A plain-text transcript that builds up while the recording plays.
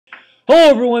Hello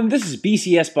everyone, this is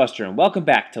BCS Buster and welcome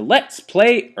back to Let's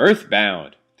Play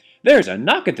Earthbound. There's a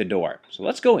knock at the door, so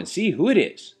let's go and see who it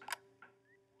is.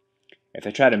 If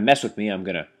they try to mess with me, I'm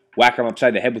gonna whack them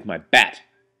upside the head with my bat.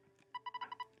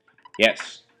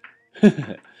 Yes.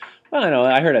 Well, I know,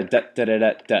 I heard a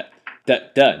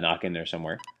dut knock in there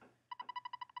somewhere.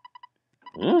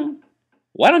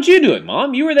 Why don't you do it,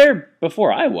 Mom? You were there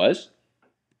before I was.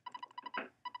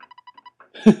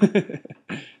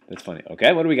 That's funny.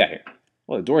 Okay, what do we got here?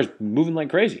 Well, the door's moving like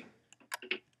crazy.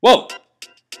 Whoa!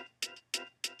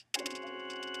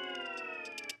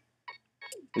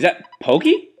 Is that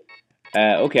Pokey?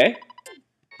 Okay.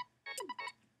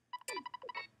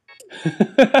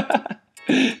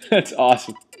 That's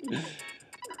awesome.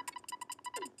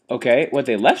 Okay, what,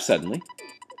 they left suddenly?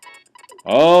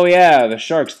 Oh yeah, the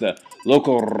sharks, the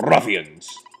local ruffians.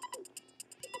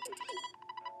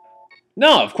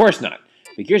 No, of course not.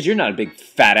 Because you're not a big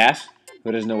fat ass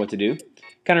who doesn't know what to do.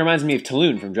 Kind of reminds me of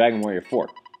Talon from Dragon Warrior 4.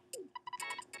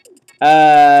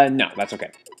 No, that's okay.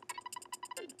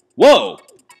 Whoa!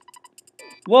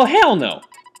 Well, hell no!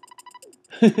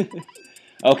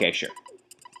 Okay, sure.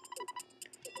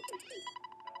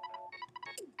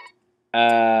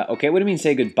 Okay, what do you mean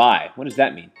say goodbye? What does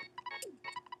that mean?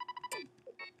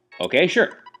 Okay, sure.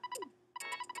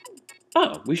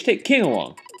 Oh, we should take King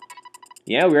along.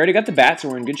 Yeah, we already got the bat, so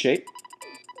we're in good shape.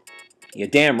 Yeah,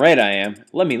 damn right I am.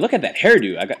 Let me look at that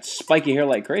hairdo. I got spiky hair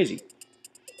like crazy.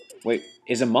 Wait,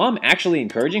 is a mom actually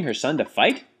encouraging her son to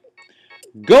fight?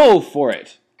 Go for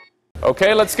it!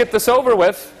 Okay, let's get this over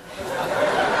with.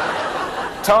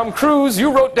 Tom Cruise,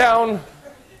 you wrote down,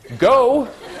 go,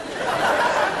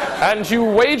 and you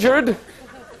wagered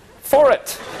for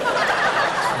it.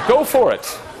 Go for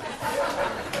it.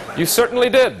 You certainly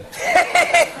did.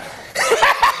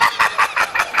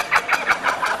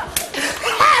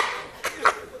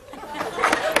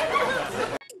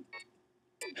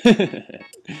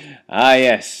 Ah,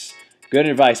 yes. Good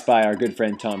advice by our good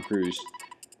friend Tom Cruise.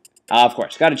 Of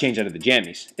course, gotta change out of the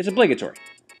jammies. It's obligatory.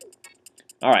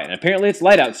 Alright, and apparently it's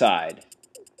light outside.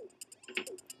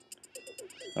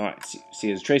 Alright,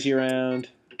 see is Tracy around?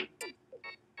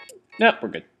 Nope, we're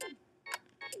good.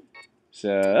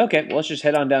 So, okay, well, let's just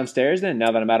head on downstairs then,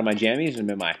 now that I'm out of my jammies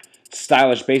and in my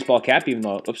stylish baseball cap, even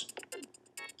though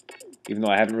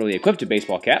I haven't really equipped a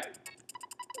baseball cap.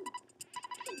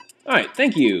 Alright,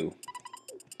 thank you.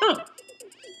 Oh.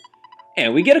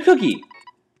 And we get a cookie.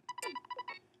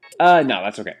 No,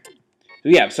 that's okay. So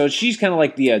yeah, so she's kind of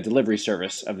like the delivery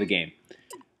service of the game.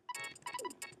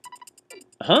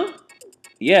 Huh?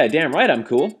 Yeah, damn right I'm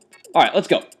cool. Alright, let's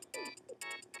go.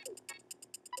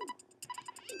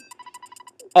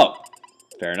 Oh,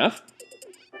 fair enough.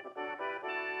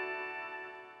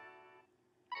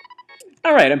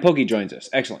 Alright, and Pokey joins us.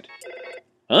 Excellent.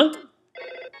 Huh?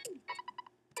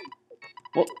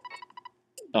 Well,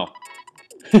 oh.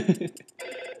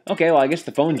 Okay, well, I guess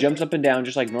the phone jumps up and down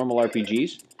just like normal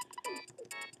RPGs.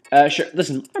 Sure.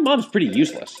 Listen, our mom's pretty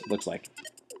useless, it looks like.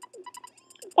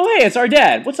 Oh, hey, it's our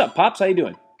dad. What's up, Pops? How you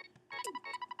doing?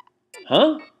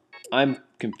 Huh? I'm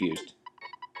confused.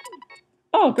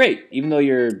 Oh, great. Even though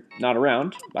you're not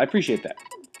around, I appreciate that.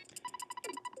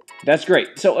 That's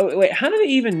great. So, wait, how do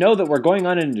they even know that we're going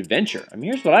on an adventure? I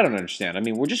mean, here's what I don't understand. I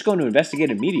mean, we're just going to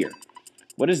investigate a meteor.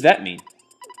 What does that mean?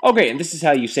 Oh, great, and this is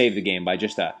how you save the game, by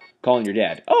just calling your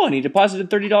dad. Oh, and he deposited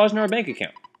 $30 in our bank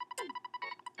account.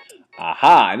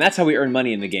 Aha, and that's how we earn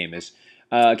money in the game, is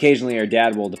occasionally our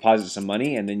dad will deposit some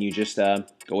money, and then you just go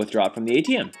withdraw it from the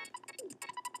ATM.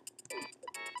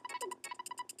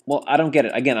 Well, I don't get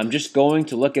it. Again, I'm just going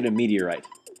to look at a meteorite.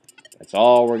 That's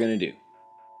all we're going to do.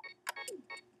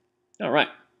 All right.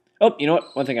 Oh, you know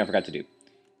what? One thing I forgot to do.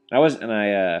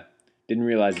 I didn't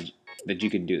realize that you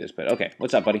could do this, but okay.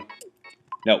 What's up, buddy?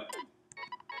 No.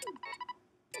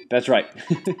 That's right.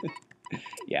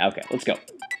 Yeah, okay, let's go.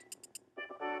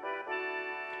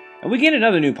 And we get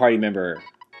another new party member,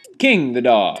 King the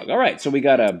dog. Alright, so we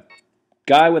got a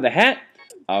guy with a hat,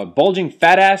 a bulging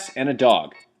fat ass, and a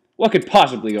dog. What could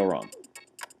possibly go wrong?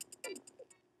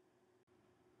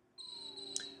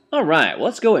 Alright, well,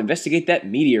 let's go investigate that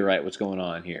meteorite, what's going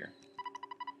on here.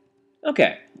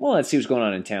 Okay, well, let's see what's going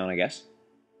on in town, I guess.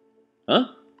 Huh?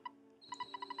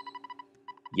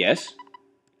 Yes?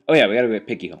 Oh yeah, we gotta get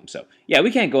Pokey home, so... Yeah,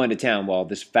 we can't go into town while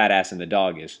this fat ass and the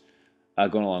dog is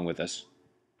going along with us.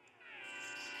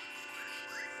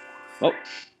 Oh.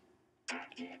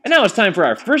 And now it's time for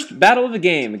our first battle of the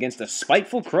game against a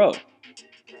spiteful crow.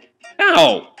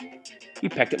 Ow! You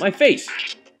pecked at my face.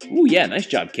 Ooh, yeah, nice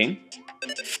job, King.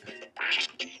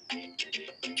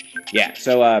 Yeah,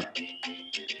 so,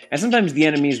 and sometimes the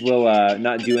enemies will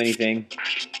not do anything,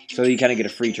 so you kind of get a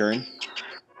free turn.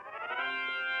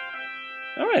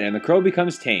 Alright, and the crow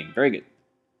becomes tame. Very good.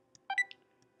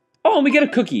 Oh, and we get a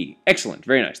cookie. Excellent.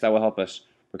 Very nice. That will help us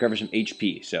recover some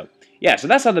HP. So, yeah, so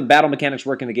that's how the battle mechanics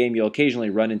work in the game. You'll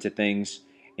occasionally run into things,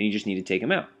 and you just need to take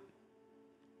them out.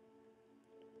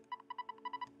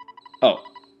 Oh,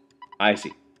 I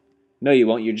see. No, you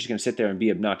won't. You're just going to sit there and be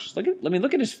obnoxious.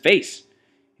 Look at his face.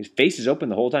 His face is open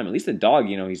the whole time. At least the dog,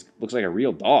 you know, he looks like a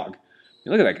real dog.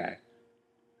 Look at that guy.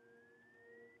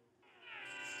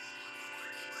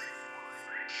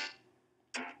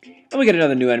 And we get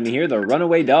another new enemy here, the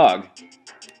runaway dog.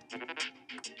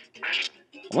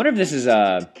 I wonder if this is,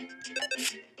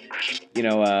 you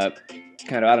know,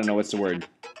 kind of, I don't know, what's the word?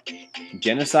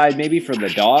 Genocide, maybe, for the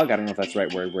dog? I don't know if that's the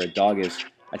right word, where a dog is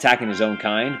attacking his own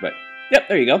kind, but, yep,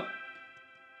 there you go.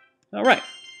 All right.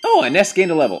 Oh, and Ness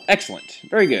gained a level. Excellent.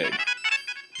 Very good.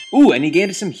 Ooh, and he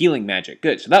gained some healing magic.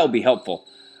 Good, so that will be helpful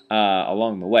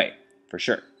along the way, for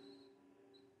sure.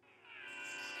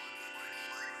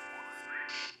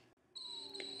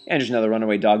 And there's another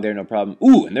runaway dog there, no problem.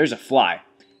 Ooh, and there's a fly.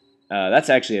 That's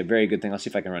actually a very good thing. Let's see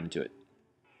if I can run into it.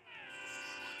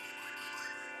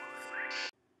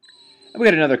 And we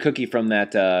got another cookie from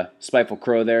that spiteful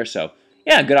crow there, so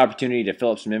yeah, good opportunity to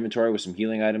fill up some inventory with some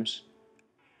healing items.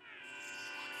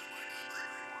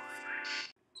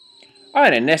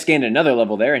 Alright, and Ness gained another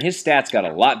level there, and his stats got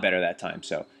a lot better that time,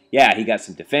 so yeah, he got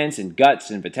some defense and guts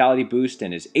and vitality boost,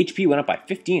 and his HP went up by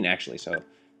 15 actually, so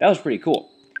that was pretty cool.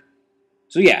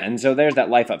 So yeah, and so there's that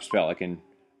life up spell. I can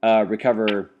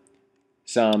recover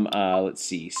some, let's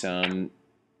see, some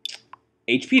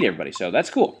HP to everybody. So that's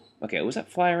cool. Okay, was that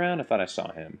fly around? I thought I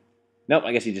saw him. Nope,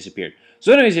 I guess he disappeared.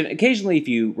 So anyways, occasionally if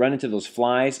you run into those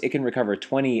flies, it can recover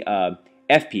 20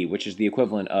 FP, which is the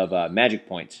equivalent of magic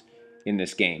points in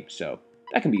this game. So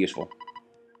that can be useful.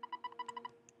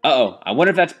 Uh-oh, I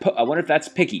wonder if that's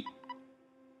Pokey.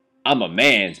 I'm a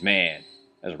man's man.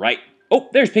 That's right. Oh,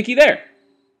 there's Pokey there.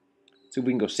 See if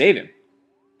we can go save him.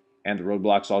 And the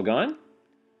roadblock's all gone.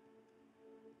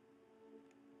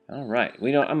 All right. I'm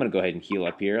going to go ahead and heal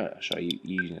up here. I'll show you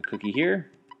using a cookie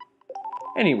here.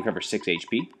 And he recovers 6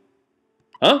 HP.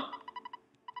 Huh?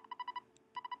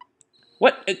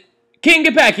 What? King,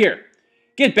 get back here!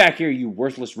 Get back here, you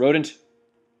worthless rodent.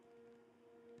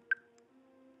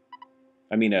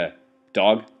 I mean,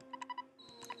 dog.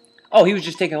 Oh, he was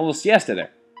just taking a little siesta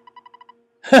there.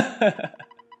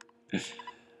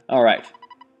 All right.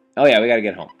 Oh, yeah, we got to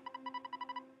get home.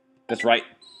 That's right.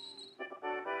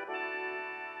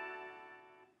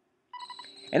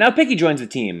 And now Pokey joins the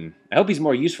team. I hope he's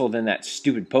more useful than that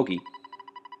stupid Pokey.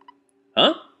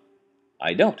 Huh?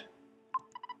 I don't.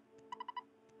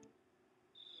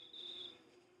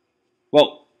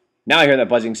 Whoa. Now I hear that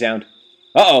buzzing sound.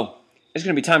 Uh-oh. It's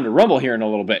going to be time to rumble here in a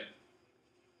little bit.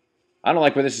 I don't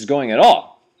like where this is going at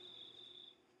all.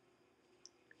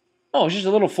 Oh, it's just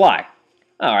a little fly.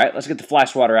 All right, let's get the fly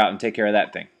swatter out and take care of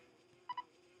that thing.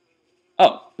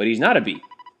 Oh, but he's not a bee.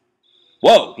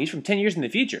 Whoa, he's from 10 years in the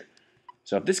future.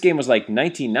 So if this game was like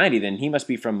 1990, then he must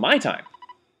be from my time.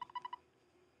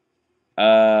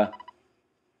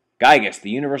 Gygus, the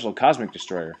Universal Cosmic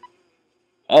Destroyer.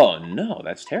 Oh no,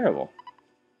 that's terrible.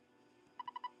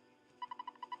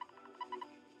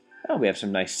 Oh, we have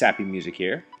some nice sappy music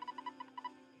here.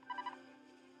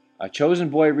 A chosen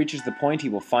boy reaches the point he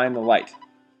will find the light.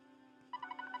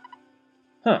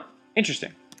 Huh,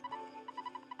 interesting.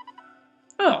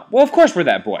 Oh, well, of course we're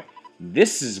that boy.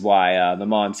 This is why the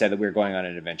mom said that we were going on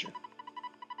an adventure.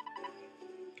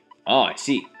 Oh, I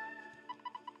see.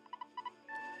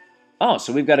 Oh,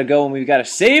 so we've got to go and we've got to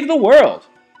save the world.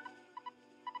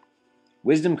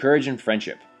 Wisdom, courage, and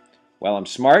friendship. Well, I'm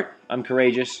smart, I'm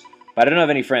courageous, but I don't have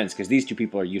any friends because these two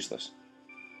people are useless.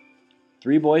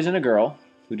 3 boys and a girl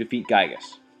who defeat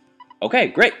Gygus. Okay,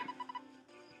 great.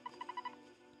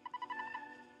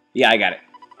 Yeah, I got it.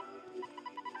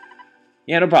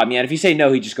 Yeah, no problem. Yeah, and if you say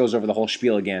no, he just goes over the whole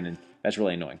spiel again, and that's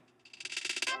really annoying.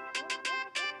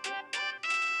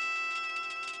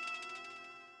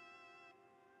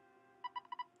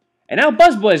 And now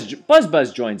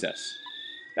Buzz joins us.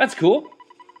 That's cool.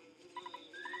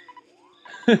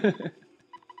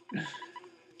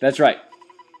 That's right.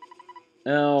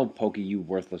 Oh, Pokey, you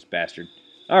worthless bastard.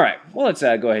 All right, well, let's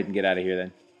go ahead and get out of here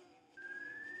then.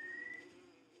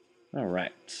 All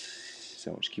right.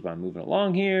 So we'll just keep on moving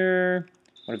along here.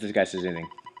 What if this guy says anything?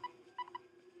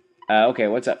 Okay,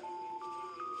 what's up?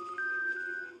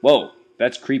 Whoa,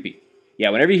 that's creepy. Yeah,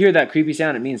 whenever you hear that creepy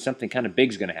sound, it means something kind of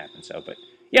big's going to happen. So, but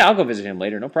yeah, I'll go visit him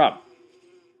later, no problem.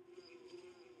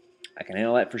 I can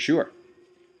handle that for sure.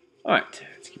 All right,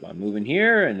 let's keep on moving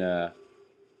here, and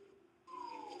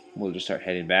we'll just start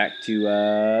heading back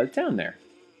to town there.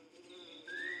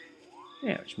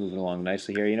 Yeah, just moving along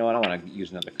nicely here. You know what? I want to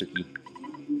use another cookie.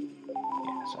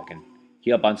 Yeah, so I can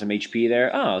heal up on some HP there.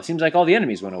 Oh, it seems like all the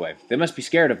enemies went away. They must be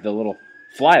scared of the little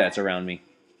fly that's around me.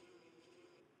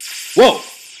 Whoa!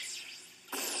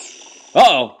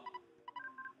 Uh-oh.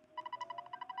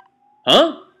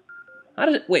 Huh?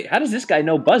 Wait, how does this guy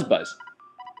know Buzz Buzz?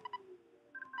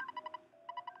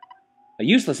 A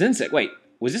useless insect. Wait,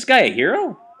 was this guy a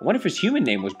hero? I wonder if his human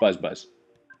name was Buzz Buzz.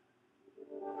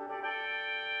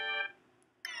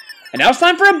 And now it's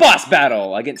time for a boss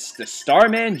battle against the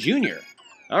Starman Jr.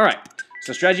 Alright,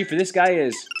 so strategy for this guy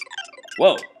is...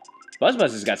 Whoa, Buzz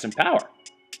Buzz has got some power.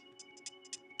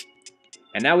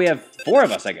 And now we have 4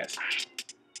 of us, I guess.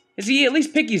 Is he at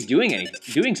least Picky's doing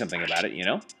something about it, you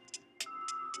know?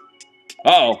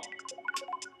 Uh-oh.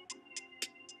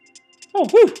 Oh,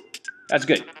 whew. That's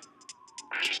good.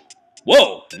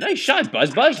 Whoa, nice shot,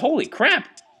 Buzz Buzz. Holy crap.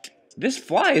 This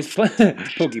fly is...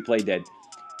 Pokey play dead.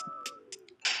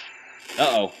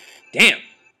 Uh-oh. Damn.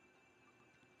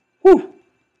 Whew.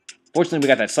 Fortunately, we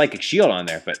got that psychic shield on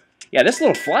there, but... Yeah, this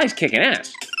little fly's kicking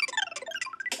ass.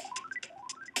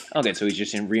 Okay, so he's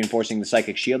just reinforcing the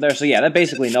psychic shield there. So yeah, that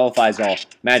basically nullifies all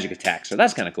magic attacks. So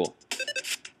that's kind of cool.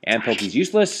 And Pokey's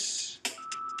useless.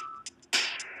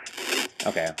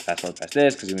 Okay, fast forward past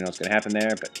this, because we know what's going to happen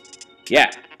there, but... Yeah.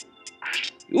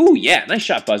 Ooh, yeah, nice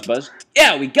shot, Buzz Buzz.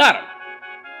 Yeah, we got him.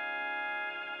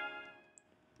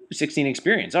 16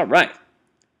 experience, all right.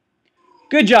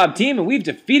 Good job, team, and we've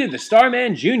defeated the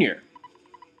Starman Jr.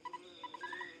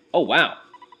 Oh, wow.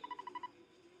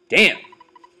 Damn.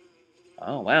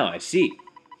 Oh, wow, I see.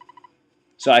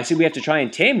 So I see we have to try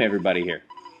and tame everybody here.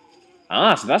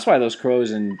 Ah, so that's why those crows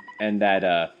and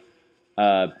that,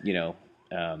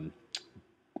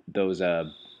 those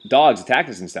dogs attacked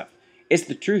us and stuff. It's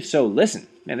the truth, so listen.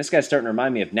 Man, this guy's starting to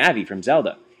remind me of Navi from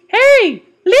Zelda. Hey,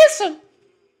 listen!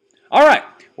 Alright,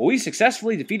 well, we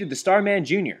successfully defeated the Starman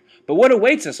Jr., but what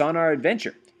awaits us on our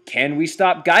adventure? Can we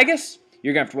stop Gygus?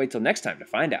 You're going to have to wait till next time to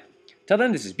find out. Till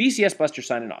then, this is BCS Buster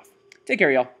signing off. Take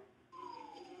care, y'all.